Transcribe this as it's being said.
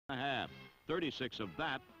1.5. 36 of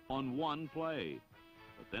that on one play.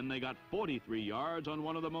 But then they got 43 yards on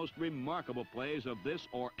one of the most remarkable plays of this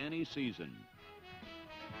or any season.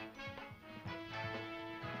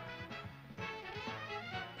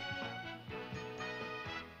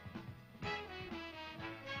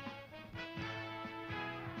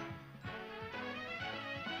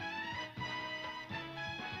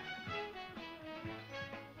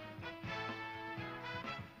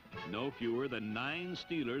 No fewer than 9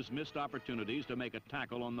 Steelers missed opportunities to make a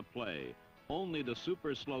tackle on the play. Only the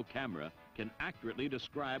super slow camera can accurately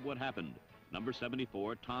describe what happened. Number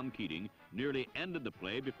 74, Tom Keating, nearly ended the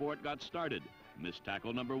play before it got started. Missed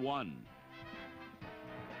tackle number 1.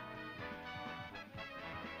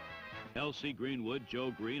 L.C. Greenwood,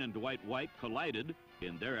 Joe Green, and Dwight White collided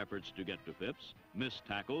in their efforts to get to Phipps. Missed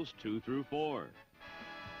tackles 2 through 4.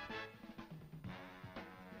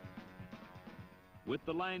 With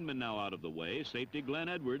the lineman now out of the way, safety Glenn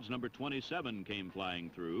Edwards, number 27, came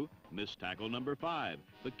flying through. Missed tackle number 5.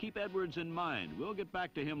 But keep Edwards in mind. We'll get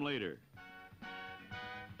back to him later.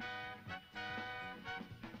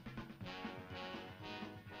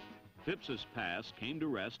 Phipps's pass came to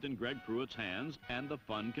rest in Greg Pruitt's hands, and the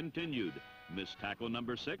fun continued. Missed tackle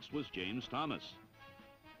number 6 was James Thomas.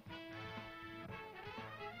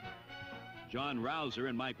 John Rouser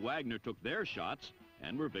and Mike Wagner took their shots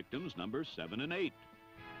and were victims number 7 and 8.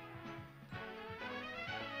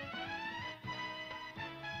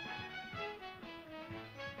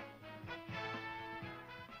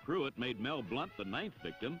 Pruitt made Mel Blunt the 9th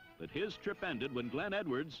victim, but his trip ended when Glenn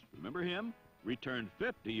Edwards, remember him, returned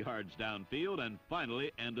 50 yards downfield and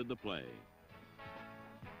finally ended the play.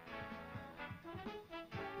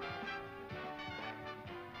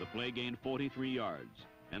 The play gained 43 yards.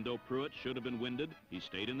 And though Pruitt should have been winded, he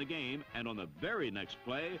stayed in the game, and on the very next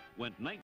play went 19.